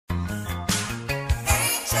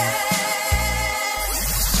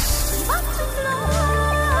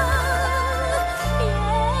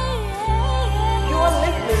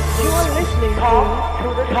Talk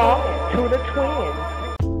to the twins.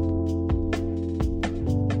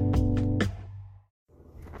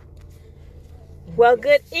 Well,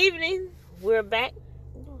 good evening. We're back.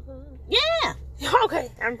 Yeah. Okay.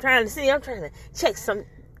 I'm trying to check some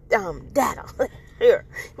data here.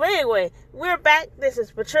 But anyway, we're back. This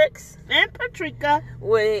is Patrix And Patricia.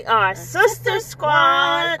 We are Sister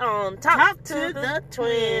Squad on Talk to the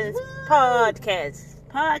Twins podcast.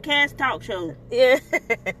 Podcast talk show. Yeah.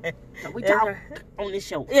 So we talk on this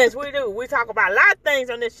show. Yes, we do. We talk about a lot of things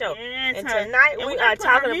on this show. Yes, and honey. tonight And we gonna are put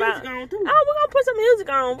our talking about. music on, too. Oh, we're gonna put some music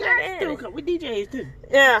on. Yeah, too, we DJs too.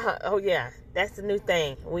 Yeah. Oh yeah. That's the new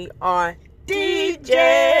thing. We are DJs.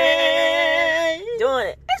 Doing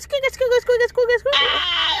it. It's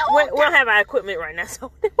quick. We don't have our equipment right now,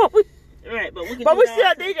 so Right, but we can. but do we it still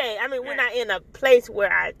all DJ. I mean, we're Right. not in a place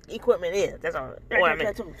where our equipment is. That's all. What I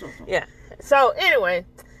mean. So. Yeah. So anyway,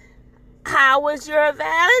 how was your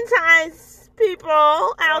Valentine's, people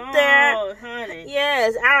out there? Oh, honey.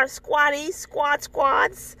 Yes, our squads.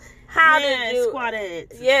 How did you?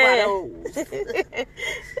 Squadettes. Yeah. Squaddos.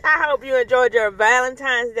 I hope you enjoyed your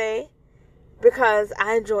Valentine's Day because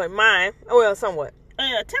I enjoyed mine. Well, somewhat. Tell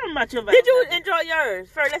them about your Did you Valentine's. enjoy yours?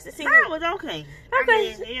 First, let's see. Mine was okay.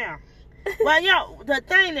 Okay. I mean, yeah. Well, the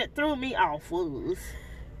thing that threw me off was,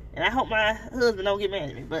 and I hope my husband don't get mad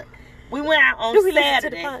at me, but we went out on Do he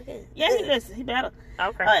Saturday. listen to the podcast? Yeah, he listens. He better.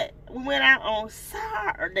 Okay. We went out on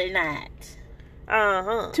Saturday night,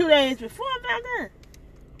 2 days before Valentine's,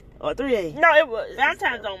 or 3 days. No, it was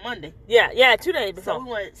Valentine's on Monday. Yeah, 2 days So before.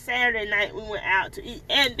 we went Saturday night. We went out to eat,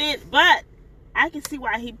 and then, but I can see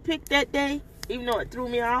why he picked that day, even though it threw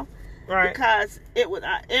me off, Right. because it was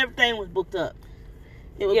everything was booked up.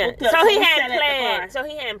 It was Yeah. booked up. So he we had sat at the bar. planned. So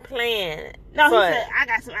he hadn't planned. No, he but- said, I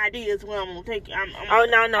got some ideas where I'm going to take you. Oh,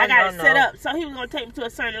 no, I got it no. set up. So he was going to take me to a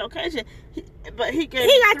certain location. But he gave He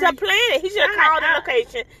me got to three- plan it. He should have called the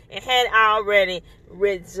location and had it already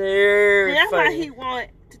reserved. And that's for why you. he wanted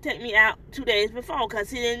to take me out 2 days before, because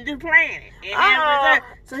he didn't do planning. And have reserved.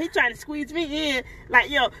 So he trying to squeeze me in. Like,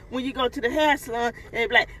 when you go to the hair salon, and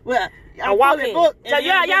be like, well, I'm walk fully in. booked. So And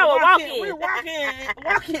y'all then will walk in. We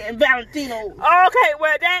walk in Valentino. Okay,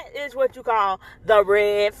 well, that is what you call the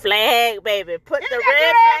red flag, baby. Put the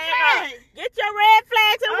red flag on. Get your red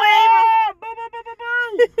flags and wave them. Boom, boom, boom,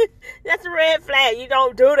 boom, boom. That's a red flag. You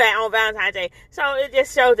don't do that on Valentine's Day. So it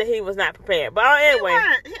just shows that he was not prepared. But anyway.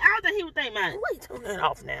 I don't think he would think about it. Wait, turn that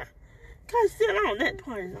off now. Cause still on that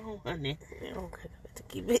part is on, honey. Okay.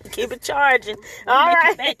 Keep it charging. All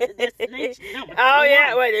right. Back to destination number Oh,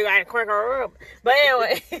 yeah. 1. Well, you got to crank her up. But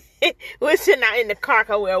anyway, we're sitting out in the car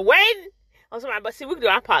because we're waiting on somebody. But see, we can do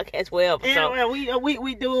our podcast wherever. Yeah, So. well,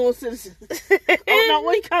 we doing citizens. Oh no,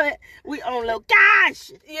 we call it. We on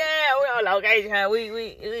location. Yeah, we're on location. Huh? We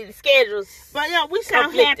the schedules. But we sound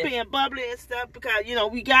Conflicted. happy and bubbly and stuff because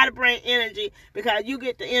we gotta bring energy, because you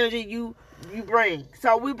get the energy you bring.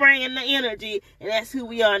 So we bring in the energy, and that's who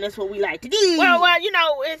we are, and that's what we like to do. Well,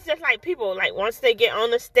 it's just like people, like once they get on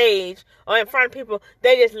the stage or in front of people,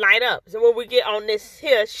 they just light up. So when we get on this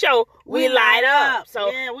here show, we light up. So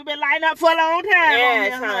yeah, we've been lighting up for a long time.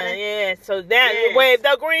 yes, on here, honey, honey. yeah. So now Yes. wave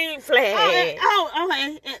the green flag.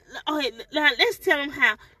 Okay. Okay. Now let's tell them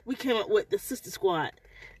how we came up with the Sister Squad.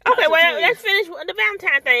 Okay, well, Twins. let's finish with the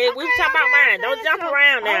Valentine thing. We were talking about mine. Don't jump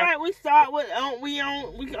around now. All right, we start with we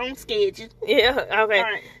on schedule. Yeah, okay. All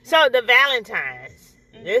right. So the Valentines.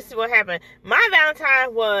 This is what happened. My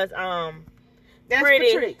Valentine was That's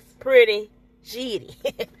pretty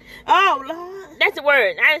shitty. Oh Lord, That's the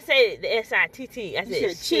word. I didn't say the S-I-T-T. I you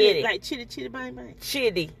said said chitty, shitty. like chitty, bang bang.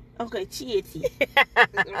 Shitty. Okay, chitty.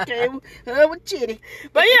 Okay, with chitty.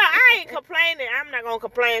 But I ain't complaining. I'm not gonna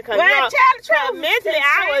complain because Well, tell the truth. mentally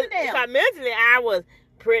I was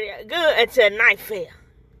pretty good until night fell.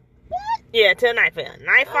 What? Yeah, till night fell.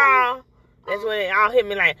 Nightfall. That's when it all hit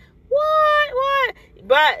me like what?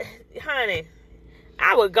 But honey,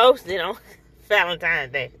 I was ghosted on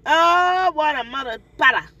Valentine's Day. Oh, what a mother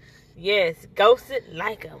butter. Yes, ghosted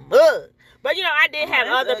like a mug. But I did have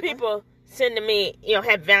that's other ugly. people sending me,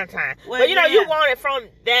 happy Valentine. Well, but you yeah. want it from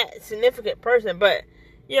that significant person. But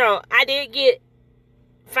I did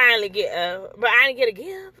finally get but I didn't get a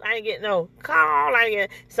gift. I didn't get no call. I didn't get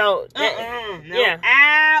so that, No. yeah.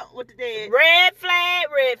 Out with the dead. Red flag,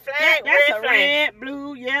 That's red a flag. red,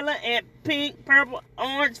 blue, yellow, and pink, purple,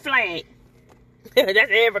 orange flag. That's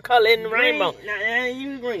every color in the rainbow. No, that ain't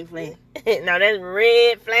even green flag. No, that's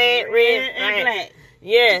red flag, red flag. and black.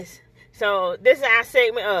 Yes. So this is our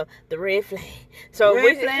segment of the red flag. So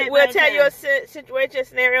Red flag, we'll red tell you a flag. situation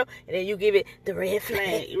scenario, and then you give it the red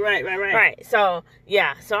flag. Right. Right. So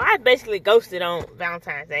yeah. So I basically ghosted on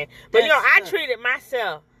Valentine's Day, but That's I tough. treated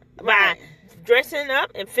myself by Right. dressing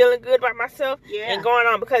up and feeling good about myself and going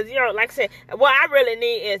on. Because, like I said, what I really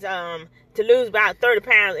need is to lose about 30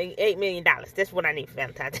 pounds and $8 million. That's what I need for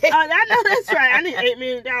Valentine's Day. Oh, I know that's right. I need $8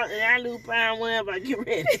 million and I lose pounds whenever I get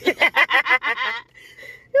ready.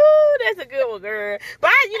 Ooh, that's a good one, girl. But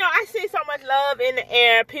I see so much love in the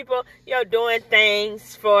air. People, doing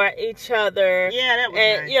things for each other. Yeah, that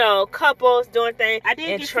was nice. Couples doing things. I did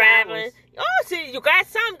and get traveling. flowers. Oh, see, you got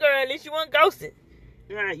some, girl. At least you weren't ghosted.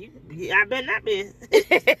 Right, I better not be.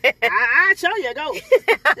 I'll show you a ghost.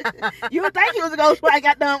 You would think it was a ghost when I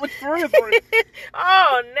got done with for real.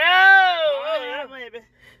 Oh, no. Oh, yeah, baby.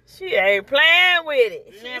 She ain't playing with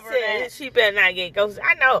it. Never She said that. she better not get ghosted.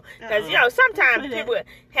 I know. Because, sometimes people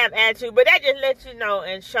have attitude. But that just lets you know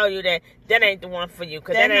and show you that ain't the one for you.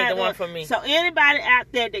 Because that ain't the one for me. So anybody out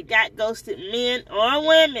there that got ghosted, men or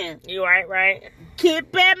women. You right. Keep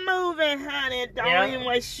it moving, honey. Don't even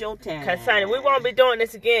waste your time. Because, honey, we won't be doing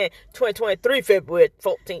this again 2023, February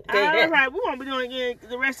 14th. All right. We won't be doing it again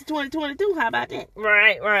the rest of 2022. How about that?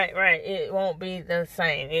 Right. It won't be the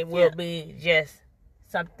same. It will be just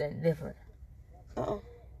something different. Uh-oh.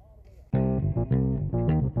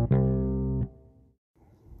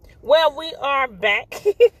 Well, we are back.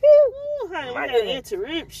 Ooh, honey, we got an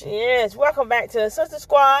interruption. Yes, welcome back to Sister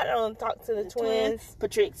Squad on Talk to the Twins.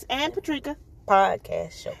 Patrix and Patrica.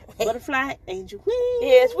 Podcast show. Butterfly Angel Wing.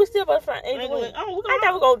 Yes, we still Butterfly Angel Wing. Oh, I thought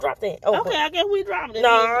we were going to drop that. Oh, okay, I guess we dropped it.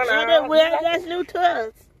 No. Well, that's new to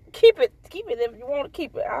us. Keep it if you want to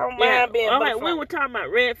keep it. I don't mind being all right, Butterfly. we were talking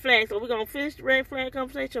about red flags. So we're going to finish the red flag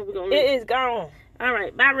conversation? Or we're gonna it is gone. All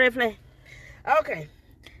right, bye, red flag. Okay.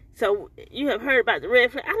 So you have heard about the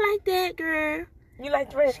red flag. I like that, girl. You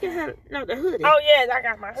like the red flag? The hoodie. Oh, yes, I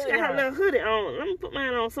got my hoodie. She got her little hoodie on. Let me put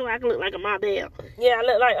mine on so I can look like a model. Yeah, I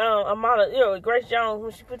look like a model. Grace Jones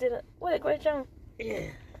when she put it up. What is Grace Jones? Yeah.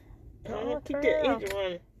 Keep that engine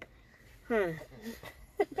running. Huh.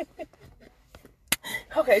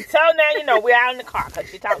 Okay, so now we're out in the car because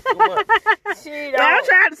she talks too much. I'm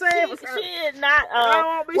trying to say it. She is not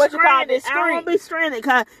what you call discreet. I won't be stranded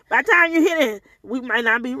because by the time you hit it, we might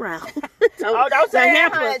not be around. So, don't say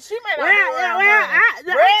that, honey. She may not be around.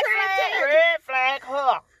 Red flag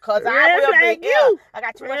her. Because I will be you. I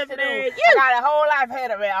got too much to do. I got a whole life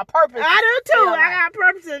ahead of me. A purpose. I do too. I got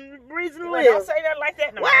purpose and reason to live. Don't say that like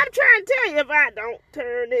that no Well, I'm trying to tell you, if I don't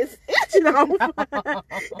turn this engine off,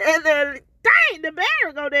 and then, dang, the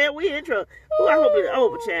battery go there, we in trouble. Ooh, I hope it's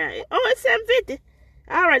over, child. Oh, it's 7:50.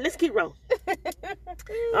 All right, let's keep rolling.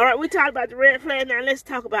 All right, we talked about the red flag. Now let's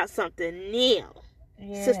talk about something new.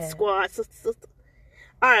 Yeah. Sister Squad, sister.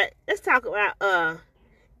 All right, let's talk about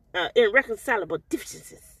irreconcilable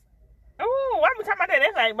differences. Oh, why are we talking about that?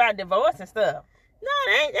 That's like about divorce and stuff. No,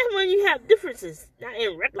 that ain't. That's when you have differences, not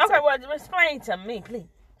irreconcilable. Okay, well, explain to me, please.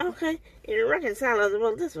 Okay,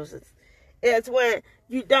 irreconcilable differences. It's when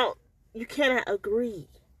you cannot agree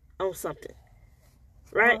on something,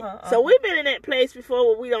 right? So we've been in that place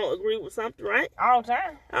before where we don't agree with something, right? All the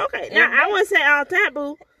time. Okay, now I wouldn't say all the time,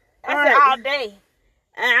 boo. I said all day.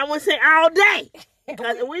 I wouldn't say all day.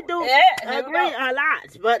 Because we do agree a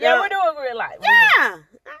lot. But, we do agree a lot. Yeah. I don't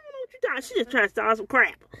know what you're talking. She just trying to start some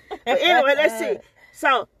crap. But anyway, let's see.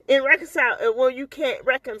 So, when you can't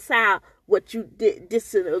reconcile what you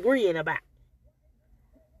disagreeing about.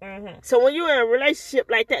 Mm-hmm. So, when you're in a relationship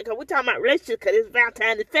like that, because we're talking about relationships, because it's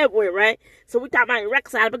Valentine's in February, right? So, we're talking about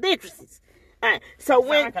irreconcilable differences. All right. So,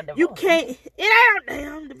 when you can't, it ain't no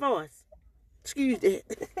damn divorce. Excuse that.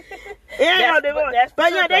 It ain't no divorce.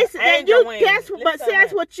 But yeah, that's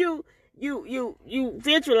what you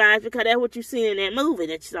visualize because that's what you see in that movie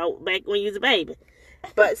that you saw back when you was a baby.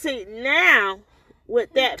 But see, now,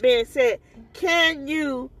 with that being said, can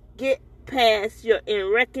you get past your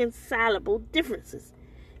irreconcilable differences?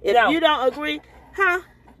 If you don't agree,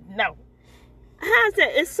 No. How's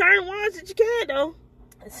that? It's certain ones that you can, though.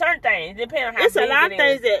 Certain things, depending on how it's big a lot it of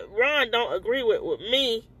things that Ron don't agree with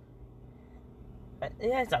me.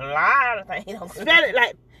 Yeah, it's a lot of things. Especially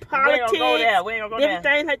like politics, different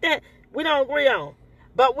things like that. We don't agree on,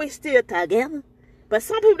 but we still together. But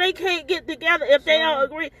some people, they can't get together if they don't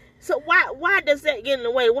agree. So why does that get in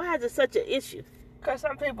the way? Why is it such an issue? Because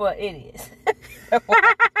some people are idiots.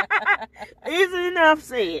 Easy enough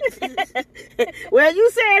said. Well,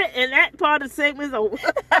 you said it, and that part of the segment is over.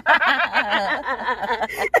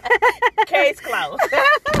 Case closed.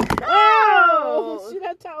 Oh, should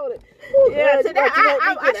have told it. Yeah,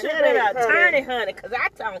 I should have been an attorney, honey, because I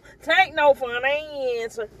don't take no for an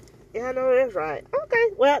answer. Yeah, I know that's right. Okay,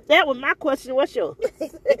 well, that was my question. What's yours?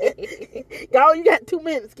 Go, you got 2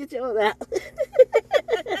 minutes. Get yours out.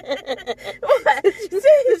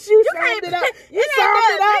 You summed it up. You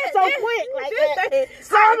summed it up so quick like that.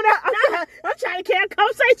 Sum it up. I'm trying to carry a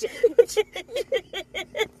conversation.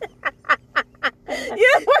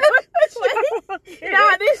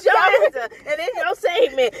 No, this your answer, and this your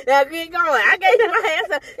segment. Now get going. I gave you my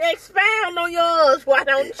answer. Expound on yours. Why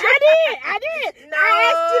don't you? I did. No.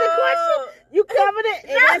 I asked you the question. You covered it,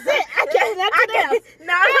 and that's it. I can't nothing else.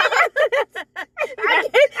 No. I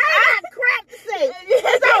got crap to say.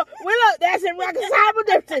 So, well, look, that's irreconcilable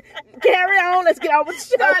difference. Carry on. Let's get over the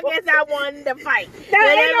show. I guess I won the fight. Ain't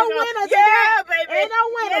no winners. Yeah, baby. Ain't no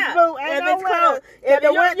winners, boo. Ain't no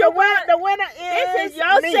winners. The winner is this is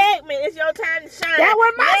your segment. It's your time to shine. That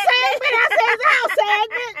was my segment. I said it's our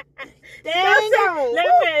segment. Let me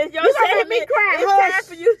finish. Your segment. It's time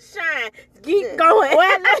for you to shine. Keep going.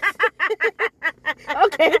 Well,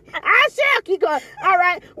 okay, I shall keep going. All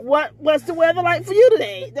right, what's the weather like for you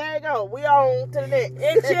today? There you go. We on to the next.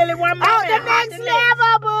 It's chilly one moment. Oh, the next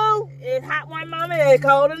level, boo. It's hot one moment and it's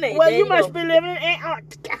cold the next. Well, you must be living in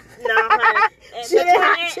Antarctica. No, honey. Chilly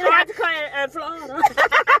hot Antarctica and Florida.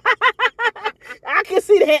 I can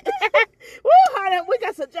see that. Woo, honey, we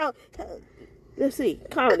got some jokes. Let's see,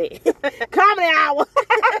 comedy hour.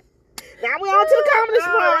 Now we on to the comedy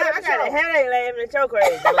spot. I got a headache laughing at your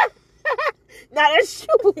crazy. Now that's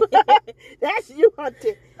you. That's you,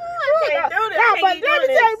 Hunter. I can't do this. No, but let me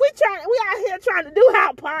tell you, we out here trying to do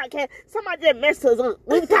our podcast. Somebody just messed us up.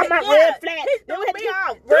 We were talking about red flag. Then we had to get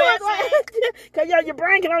red flag. Because your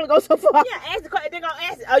brain can only go so far. Yeah, ask the question. They're going to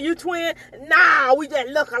ask, are you twin? Nah, we just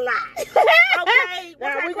look alike. Okay.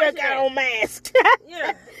 Now we just got on masks.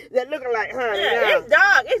 Yeah. That look alike, huh? Yeah, it's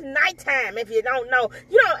dark. It's nighttime if you don't know.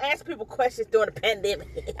 You don't ask people questions during the pandemic.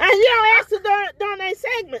 And you don't ask them during their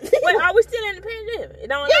segments. Well, are we still in the pandemic?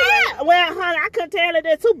 Yeah. Well, honey, I couldn't tell it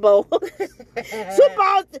that Super Bowl. Super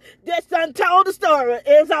Bowl just done told the story.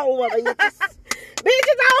 It's over. Bitch,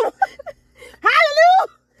 it's over. Hallelujah.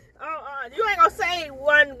 You ain't gonna say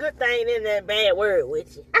one good thing in that bad word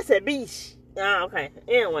with you. I said beach. Oh, okay.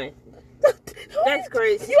 Anyway. That's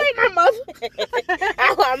crazy. You ain't my mother.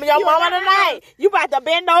 I'm your mama tonight. You about to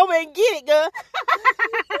bend over and get it, girl.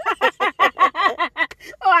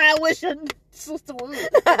 Oh, I wish your sister would.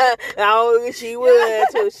 Oh, she would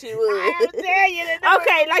too. She would. I tell you that.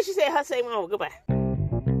 Okay, like she said, her segment over. Goodbye.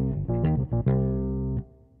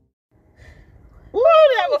 Woo,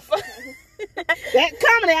 that was fun. That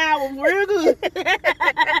comedy hour was real good.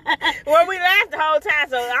 Well, we laughed the whole time,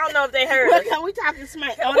 so I don't know if they heard us. We talking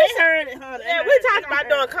smack. Oh, they heard it, huh? Yeah, we talking about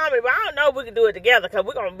doing comedy, but I don't know if we can do it together because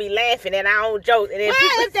we're going to be laughing at our own jokes. And then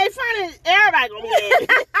if they funny, everybody going to be laughing.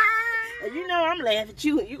 And you know I'm laughing at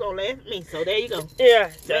you, and you going to laugh at me, so there you go. Yeah.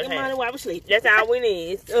 Making money while we sleep. That's all we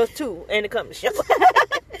need. It's us two and the comedy show.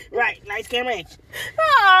 Right, lights, camera, action.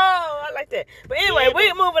 Oh, I like that. But anyway,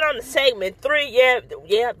 we're moving on to segment 3. Yeah,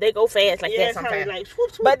 they go fast like that sometimes. Like,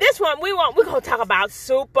 swoop, swoop. But this one, we're going to talk about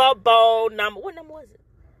Super Bowl number. What number was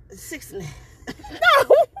it? 69.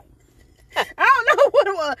 No. I don't know what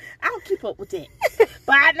it was. I don't keep up with that.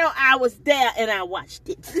 But I know I was there and I watched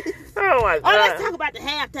it. Oh, my God. Oh, let's talk about the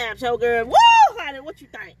halftime show, girl. Woo, honey, what you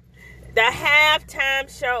think? The halftime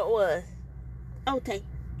show was okay.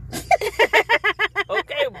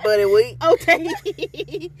 Okay, buddy week. Okay.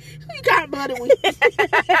 You got buddy week.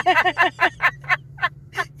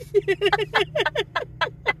 You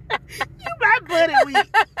my buddy week.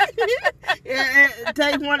 Yeah,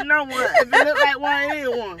 take one to know one. If it look like one, it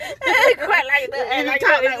ain't one. It quite like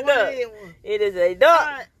that. It is a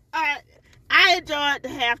duck. I enjoyed the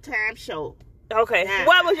halftime show. Okay. Now,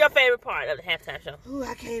 what was your favorite part of the halftime show? Ooh,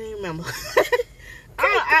 I can't even remember.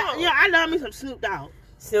 I love me some Snoop Dogg.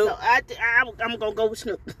 Snoop. So I'm gonna go with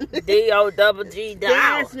Snoop. D-O-double-G Dogg.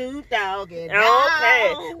 Yeah, Snoop Dogg. Okay.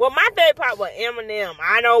 Well, my favorite part was Eminem.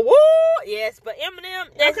 I know, woo, yes, but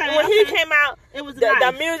Eminem. When he came out, it was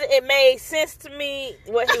the music. It made sense to me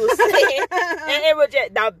what he was saying, and it was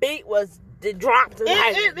just the beat was. It dropped the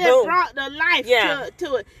life. It brought the life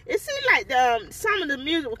to it. It seemed like some of the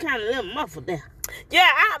music was kind of a little muffled there.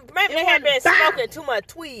 Yeah, maybe they had been smoking too much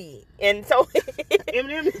tweed, and so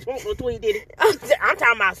Eminem didn't smoke no tweed, did he? I'm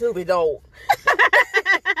talking about Snoopy Dogg.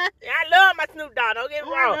 I love my Snoop Dogg. Don't get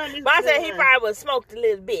me wrong, but I said he probably was smoked a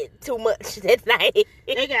little bit too much that night.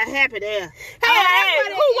 They got happy there. Hey,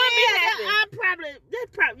 who wouldn't be happy?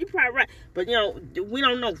 You're probably right, but you know we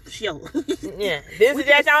don't know for sure. Yeah, this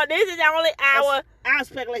is only our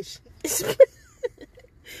speculation.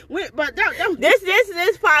 But don't this podcast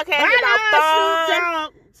is about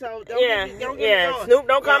fun. So don't get me going. Snoop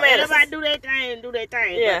don't come at us. Everybody do their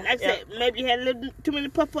thing. Yeah, but like I said, maybe you had a little too many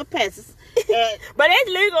puff passes. But it's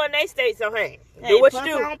legal in their state, so hey, do what you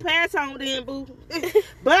do. On, pass on then, boo.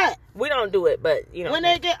 But we don't do it, but you know. When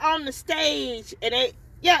they get on the stage and it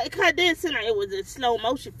kind of did seem like it was a slow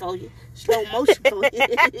motion for you. Slow motion for you.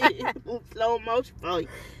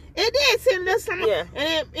 It did seem like something. Yeah.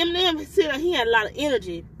 And Eminem seemed like he had a lot of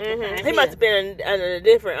energy. Mm-hmm. He must have been in a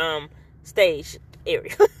different stage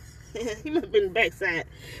area. He must have been the backside.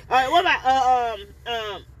 All right, what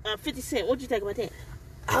about 50 Cent? What'd you think about that?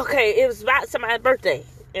 Okay, it was about somebody's birthday.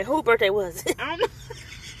 And whose birthday was it? I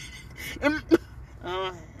don't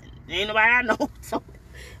know. Ain't nobody I know. So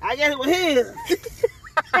I guess it was his.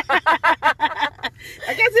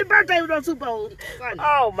 I guess his birthday was on Superbowl Sunday.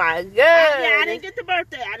 Oh my God! I didn't get the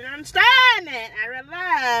birthday. I didn't understand that. I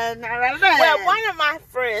realized. Well, one of my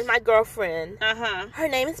friends, my girlfriend, her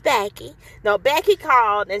name is Becky. No, Becky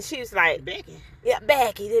called and she was like, Becky. Yeah,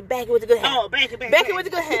 Becky. Becky with the good hair. Oh, Becky with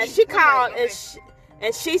the good hair. She called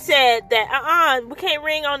and she said that we can't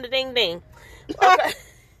ring on the ding ding. Okay.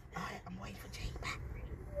 I'm waiting for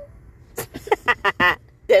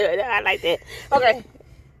Jane. I like that. Okay.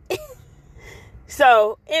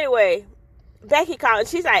 So, anyway, Becky called and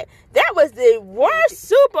she's like, that was the worst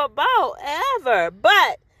Super Bowl ever.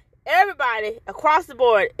 But everybody across the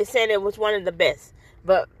board is saying it was one of the best.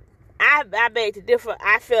 But I beg to differ.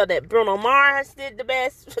 I feel that Bruno Mars did the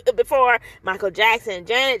best before Michael Jackson,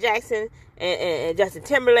 Janet Jackson, and Justin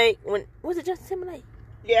Timberlake. Was it Justin Timberlake?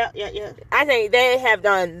 Yeah. I think they have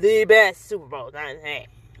done the best Super Bowls I've had.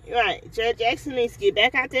 Right. Janet Jackson needs to get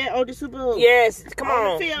back out there on the Super Bowl. Yes, come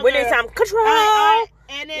on. We need some control. All right.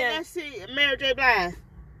 And then let's see, Mary J. Blige.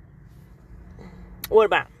 What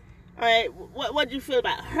about? All right. What do you feel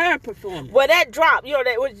about her performance? Well, that drop, you know,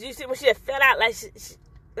 did you see when she fell out like she?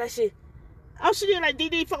 Oh, she did like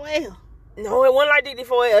DD4L. No, it wasn't like DD4L. It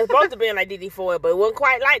was supposed to be like DD4L, but it wasn't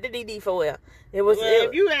quite like the DD4L. It was. Well,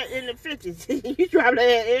 if you in the 50s, you drop that,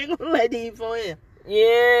 it ain't gonna like DD4L.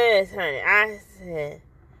 Yes, honey. I said,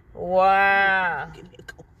 wow.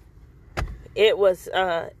 It was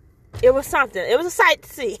something. It was a sight to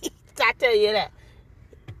see. I tell you that.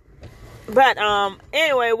 But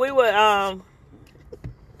anyway, we were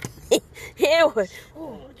it was.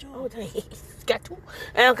 Oh, dang. Got two.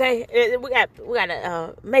 Okay, we got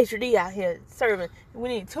a maitre d' out here serving. We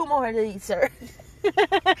need 2 more of these, sir. I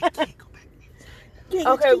can't go back inside.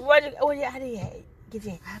 Okay, what you had? Get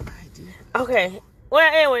in. I have an idea. Okay. Well,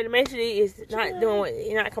 anyway, the maitre d' is not doing what,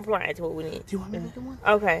 you're not complying to what we need. Do you want me to make one?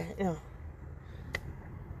 Okay. No.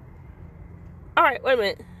 All right. Wait a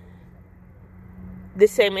minute.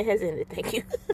 This segment has ended. Thank you.